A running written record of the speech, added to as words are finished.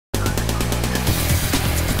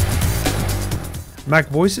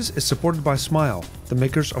MacVoices is supported by Smile, the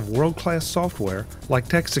makers of world-class software like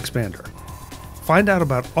Text Expander. Find out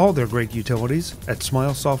about all their great utilities at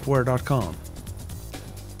smilesoftware.com.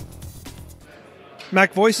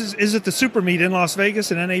 MacVoices is at the SuperMeet in Las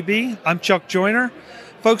Vegas in NAB. I'm Chuck Joyner.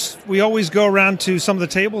 Folks, we always go around to some of the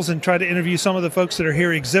tables and try to interview some of the folks that are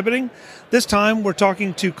here exhibiting. This time we're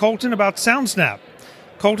talking to Colton about Soundsnap.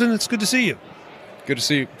 Colton, it's good to see you. Good to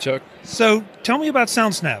see you, Chuck. So tell me about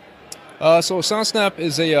Soundsnap. So Soundsnap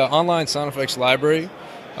is a online sound effects library.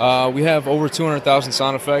 We have over 200,000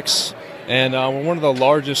 sound effects, and we're one of the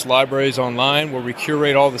largest libraries online where we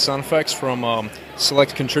curate all the sound effects from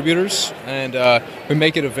select contributors, and we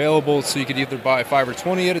make it available so you could either buy 5 or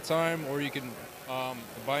 20 at a time, or you can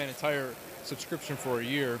buy an entire subscription for a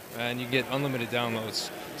year, and you get unlimited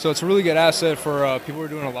downloads. So it's a really good asset for people who are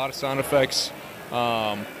doing a lot of sound effects,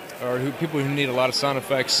 or people who need a lot of sound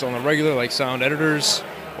effects on the regular, like sound editors,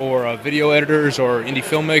 or video editors, or indie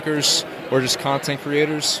filmmakers, or just content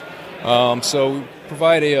creators. So we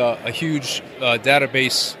provide a huge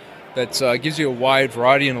database that gives you a wide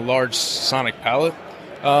variety and a large sonic palette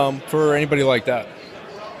for anybody like that.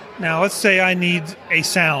 Now, let's say I need a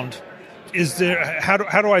sound. Is there how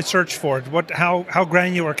do I search for it? How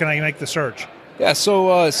granular can I make the search? Yeah, so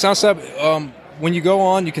Soundsnap, when you go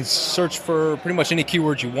on, you can search for pretty much any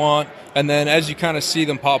keyword you want, and then as you kind of see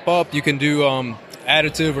them pop up, you can do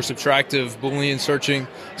additive or subtractive Boolean searching,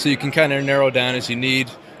 so you can kind of narrow down as you need.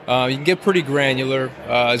 You can get pretty granular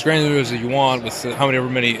as you want with however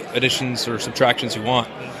many additions or subtractions you want.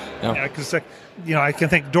 Yeah, because I can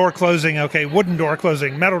think door closing, okay, wooden door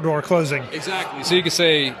closing, metal door closing. Exactly. So you can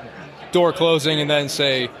say door closing and then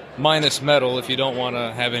say minus metal if you don't want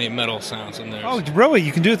to have any metal sounds in there. Oh, really?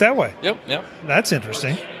 You can do it that way? Yep. That's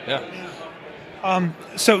interesting. Yeah.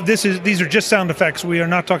 So these are just sound effects. We are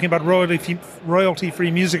not talking about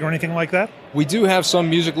royalty-free music or anything like that? We do have some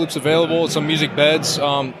music loops available, some music beds.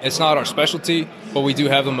 It's not our specialty, but we do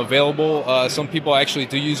have them available. Some people actually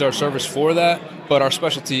do use our service for that, but our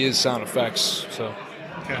specialty is sound effects. So.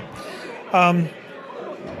 Okay. I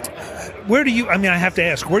have to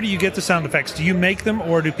ask, where do you get the sound effects? Do you make them,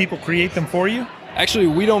 or do people create them for you? Actually,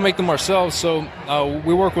 we don't make them ourselves, so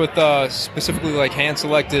we work with specifically like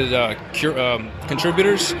hand-selected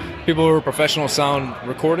contributors, people who are professional sound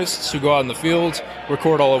recordists who go out in the field,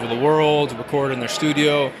 record all over the world, record in their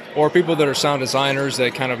studio, or people that are sound designers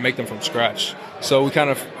that kind of make them from scratch. So we kind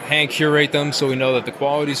of hand-curate them so we know that the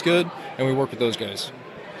quality is good, and we work with those guys.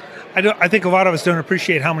 I think a lot of us don't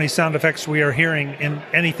appreciate how many sound effects we are hearing in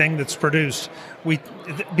anything that's produced.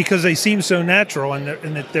 Because they seem so natural and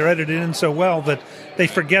that they're edited in so well that they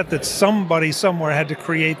forget that somebody somewhere had to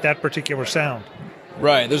create that particular sound.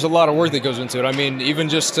 Right. There's a lot of work that goes into it. I mean, even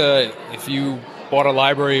just if you bought a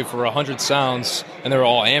library for 100 sounds and they're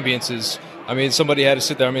all ambiences, I mean, somebody had to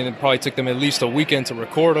sit there. I mean, it probably took them at least a weekend to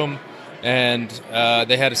record them, and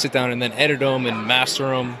they had to sit down and then edit them and master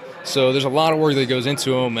them. So there's a lot of work that goes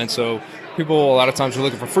into them, and so people a lot of times are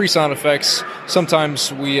looking for free sound effects.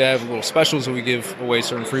 Sometimes we have little specials that we give away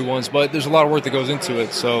certain free ones, but there's a lot of work that goes into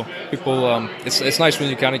it. So people, it's nice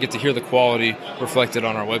when you kind of get to hear the quality reflected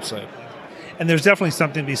on our website. And there's definitely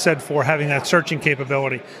something to be said for having that searching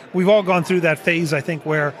capability. We've all gone through that phase, I think,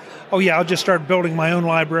 where, I'll just start building my own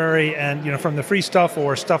library, and from the free stuff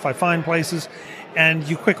or stuff I find places, and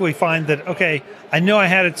you quickly find that, okay, I know I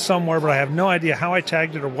had it somewhere, but I have no idea how I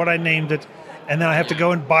tagged it or what I named it, and then I have to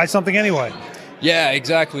go and buy something anyway. Yeah,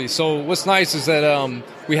 exactly. So what's nice is that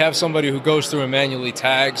we have somebody who goes through and manually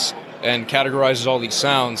tags and categorizes all these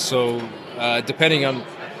sounds. So depending on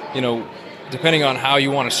how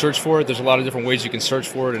you want to search for it, there's a lot of different ways you can search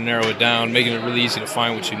for it and narrow it down, making it really easy to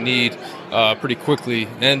find what you need pretty quickly.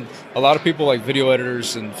 And a lot of people, like video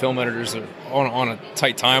editors and film editors, are on a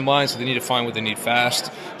tight timeline, so they need to find what they need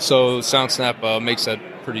fast. So Soundsnap makes that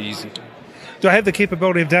pretty easy. Do I have the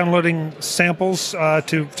capability of downloading samples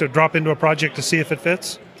to drop into a project to see if it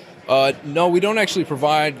fits? No, we don't actually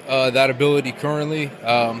provide that ability currently,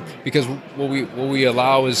 because what we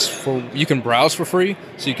allow is you can browse for free,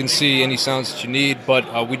 so you can see any sounds that you need.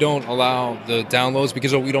 But we don't allow the downloads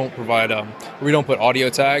because we don't provide we don't put audio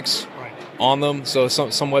tags on them. So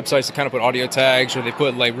some websites that kind of put audio tags, or they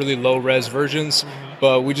put like really low res versions,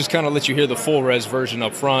 but we just kind of let you hear the full res version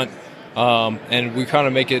up front. And we kind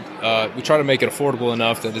of make it we try to make it affordable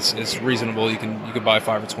enough that it's reasonable. You can buy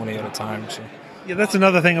 5 or 20 at a time. So. Yeah, that's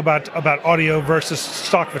another thing about audio versus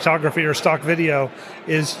stock photography or stock video,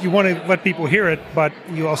 is you want to let people hear it, but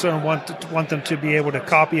you also want them to be able to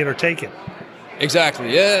copy it or take it.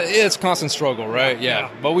 Exactly. Yeah, it's a constant struggle, right? Yeah.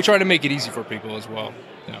 But we try to make it easy for people as well.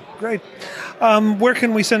 Yeah. Great. Where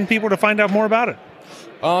can we send people to find out more about it?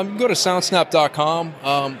 You can go to soundsnap.com.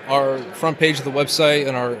 Our front page of the website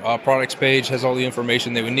and our products page has all the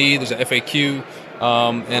information they would need. There's an FAQ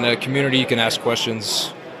and a community you can ask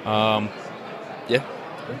questions. Yeah.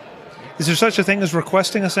 Is there such a thing as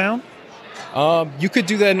requesting a sound? You could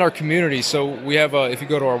do that in our community. So we have, if you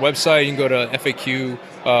go to our website, you can go to FAQ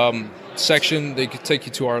section. They could take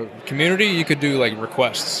you to our community. You could do like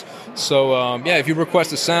requests. So if you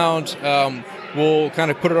request a sound, we'll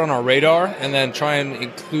kind of put it on our radar and then try and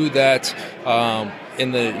include that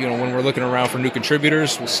in the, when we're looking around for new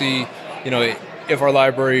contributors. We'll see, if our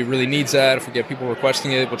library really needs that. If we get people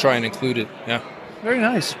requesting it, we'll try and include it. Yeah. Very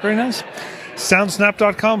nice. Very nice.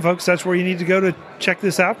 Soundsnap.com, folks. That's where you need to go to check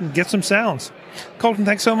this out and get some sounds. Colton,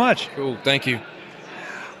 thanks so much. Cool. Thank you.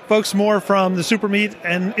 Folks, more from the SuperMeet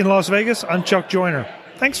and in Las Vegas. I'm Chuck Joyner.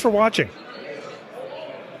 Thanks for watching.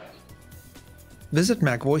 Visit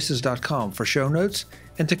MacVoices.com for show notes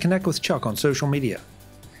and to connect with Chuck on social media.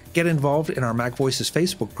 Get involved in our MacVoices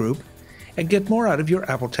Facebook group and get more out of your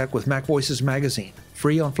Apple Tech with MacVoices magazine,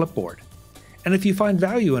 free on Flipboard. And if you find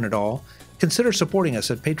value in it all, consider supporting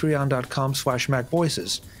us at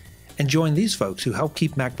patreon.com/MacVoices and join these folks who help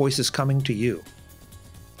keep MacVoices coming to you.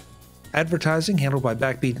 Advertising handled by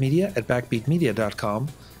Backbeat Media at backbeatmedia.com.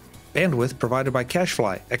 Bandwidth provided by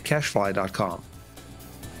CashFly at cashfly.com.